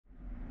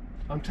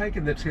I'm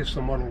taking the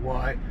Tesla Model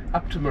Y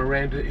up to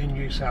Miranda in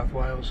New South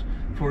Wales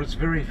for its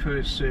very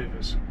first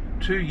service.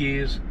 2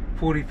 years,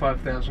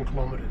 45,000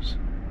 kilometres.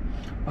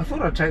 I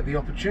thought I'd take the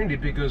opportunity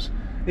because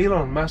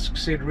Elon Musk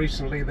said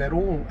recently that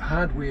all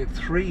Hardware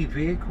 3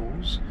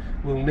 vehicles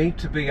will need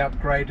to be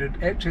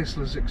upgraded at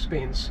Tesla's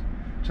expense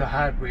to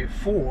Hardware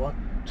 4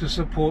 to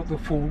support the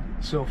full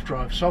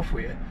self-drive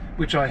software,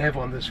 which I have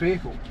on this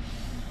vehicle.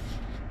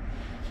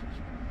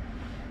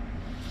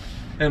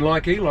 And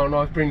like Elon,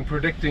 I've been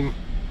predicting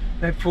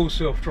that full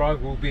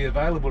self-drive will be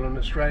available in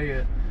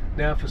Australia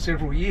now for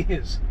several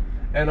years,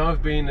 and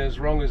I've been as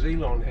wrong as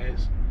Elon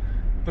has.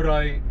 But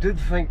I did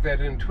think that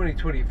in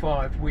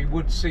 2025 we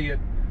would see it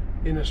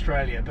in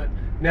Australia, but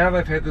now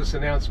they've had this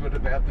announcement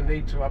about the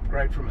need to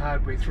upgrade from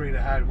Hardware 3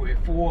 to Hardware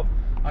 4,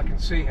 I can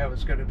see how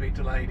it's going to be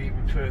delayed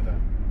even further.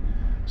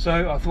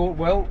 So I thought,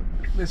 well,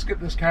 let's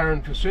get this car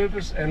in for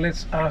service and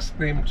let's ask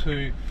them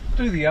to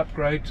do the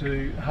upgrade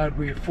to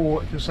Hardware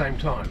 4 at the same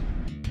time.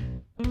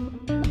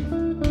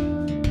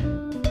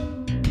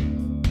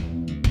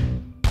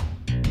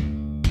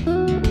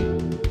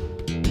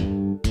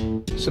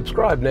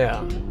 Subscribe now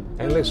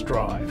and let's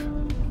drive.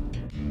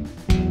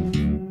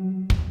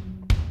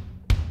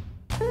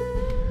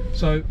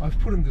 So I've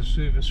put in the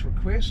service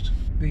request.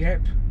 The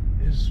app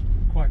is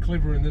quite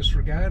clever in this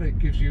regard. It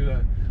gives you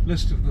a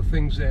list of the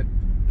things that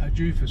are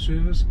due for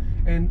service,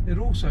 and it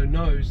also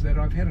knows that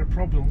I've had a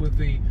problem with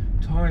the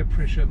tyre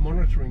pressure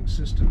monitoring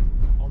system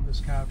on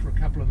this car for a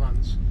couple of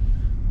months.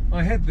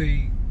 I had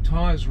the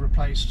tyres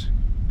replaced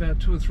about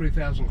 2,000 or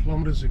 3,000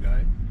 kilometres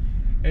ago,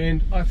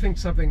 and I think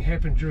something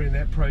happened during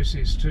that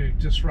process to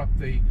disrupt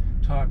the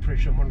tyre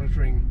pressure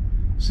monitoring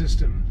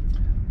system.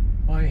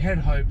 I had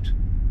hoped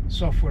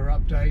software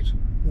update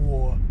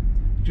or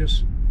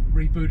just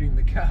rebooting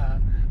the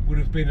car would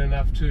have been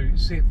enough to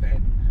set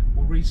that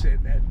or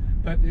reset that,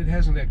 but it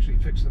hasn't actually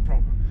fixed the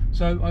problem.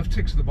 So I've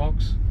ticked the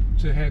box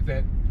to have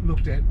that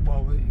looked at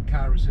while the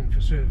car is in for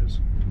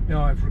service.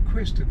 Now I've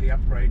requested the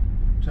upgrade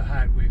to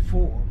Hardware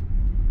 4.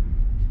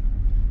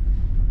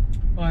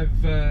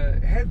 I've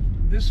had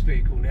this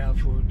vehicle now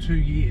for 2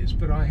 years,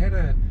 but I had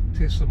a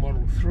Tesla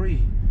Model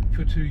 3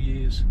 for 2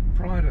 years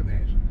prior to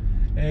that,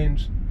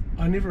 and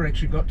I never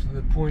actually got to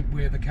the point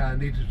where the car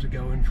needed to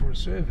go in for a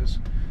service.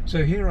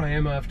 So here I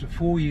am after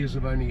 4 years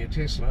of owning a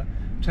Tesla,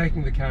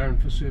 taking the car in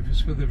for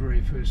service for the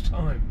very first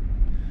time.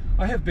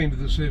 I have been to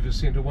the service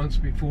centre once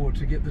before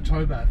to get the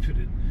tow bar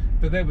fitted,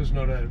 but that was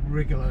not a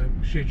regular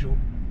scheduled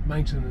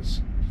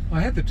maintenance.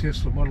 I had the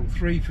Tesla Model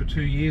 3 for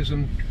 2 years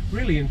and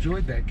really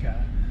enjoyed that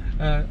car.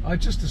 I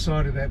just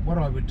decided that what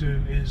I would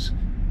do is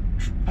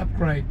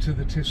upgrade to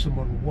the Tesla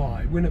Model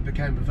Y when it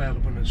became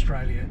available in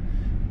Australia,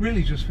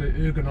 really just for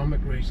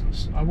ergonomic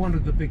reasons. I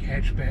wanted the big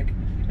hatchback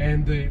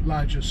and the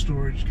larger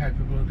storage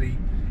capability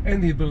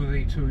and the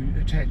ability to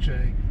attach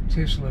a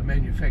Tesla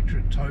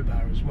manufactured tow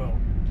bar as well.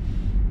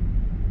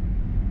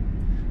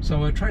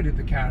 So I traded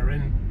the car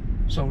in,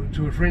 sold it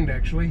to a friend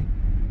actually,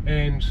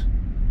 and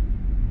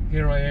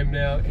here I am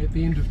now at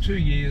the end of 2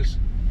 years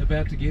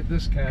about to get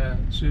this car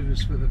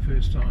serviced for the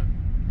first time.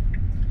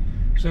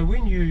 So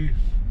when you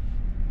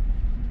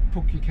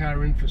book your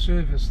car in for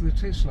service, the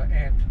Tesla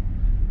app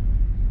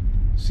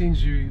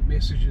sends you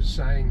messages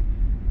saying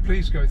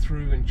please go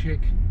through and check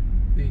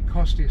the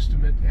cost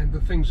estimate and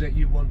the things that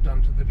you want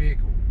done to the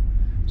vehicle.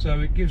 So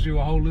it gives you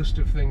a whole list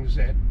of things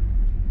that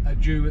are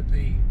due at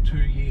the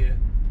 2-year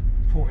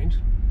point,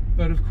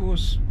 but of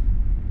course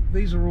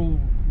these are all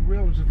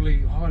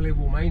relatively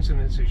high-level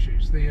maintenance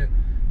issues. They're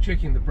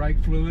checking the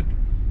brake fluid,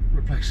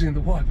 replacing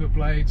the wiper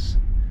blades,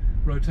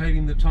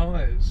 rotating the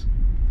tyres.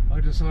 I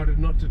decided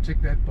not to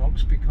tick that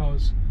box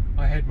because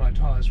I had my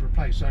tyres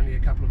replaced only a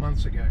couple of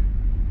months ago.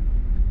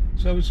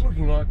 So it's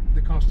looking like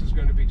the cost is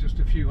going to be just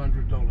a few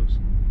 $100s.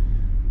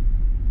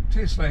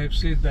 Tesla have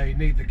said they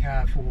need the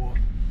car for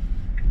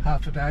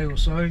half a day or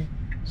so,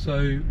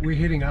 so we're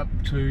heading up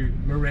to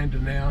Miranda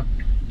now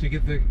to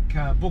get the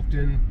car booked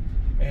in,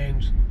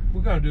 and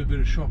we're going to do a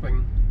bit of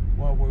shopping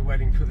while we're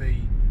waiting for the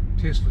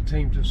Tesla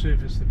team to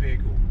service the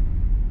vehicle.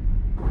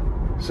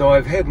 So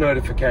I've had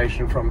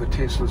notification from the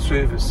Tesla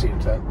service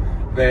centre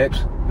that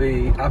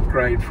the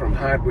upgrade from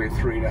Hardware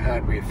 3 to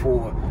Hardware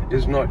 4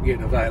 is not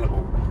yet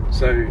available.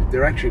 So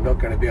they're actually not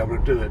going to be able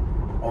to do it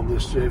on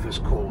this service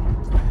call.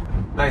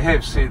 They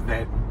have said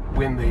that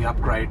when the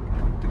upgrade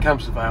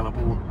becomes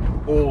available,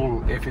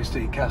 all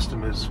FSD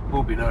customers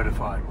will be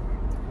notified.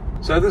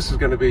 So this is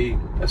going to be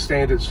a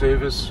standard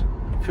service,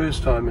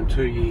 first time in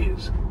 2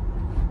 years.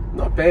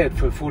 Not bad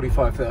for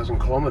 45,000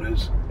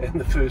 kilometres and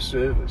the first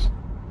service.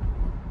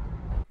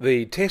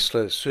 The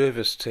Tesla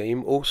service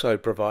team also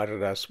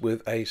provided us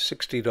with a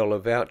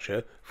 $60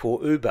 voucher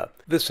for Uber.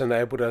 This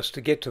enabled us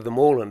to get to the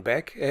mall and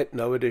back at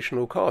no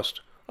additional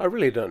cost. I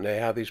really don't know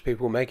how these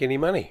people make any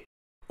money.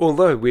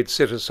 Although we'd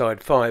set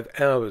aside 5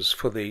 hours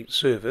for the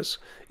service,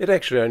 it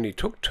actually only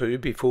took 2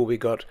 before we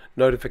got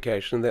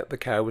notification that the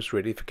car was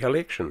ready for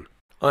collection.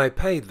 I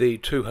paid the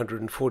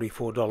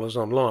 $244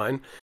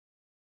 online,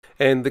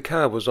 and the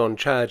car was on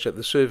charge at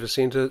the service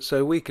centre,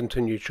 so we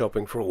continued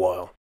shopping for a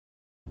while.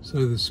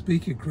 So the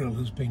speaker grill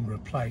has been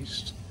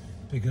replaced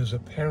because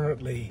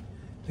apparently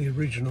the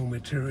original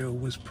material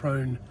was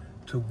prone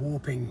to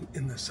warping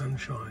in the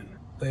sunshine.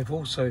 They've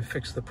also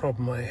fixed the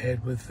problem I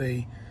had with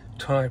the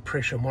tyre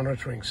pressure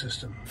monitoring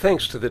system.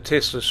 Thanks to the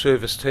Tesla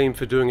service team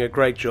for doing a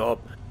great job.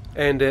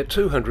 And at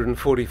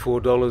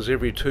 $244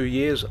 every 2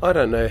 years, I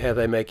don't know how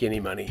they make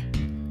any money.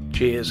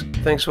 Cheers.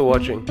 Thanks for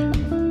watching.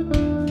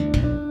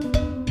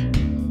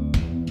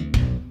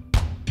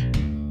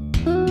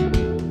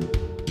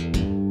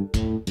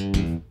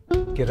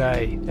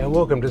 G'day and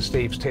welcome to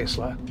Steve's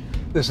Tesla.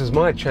 This is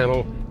my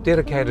channel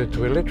dedicated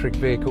to electric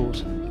vehicles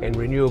and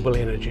renewable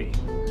energy.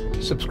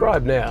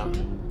 Subscribe now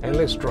and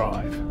let's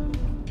drive.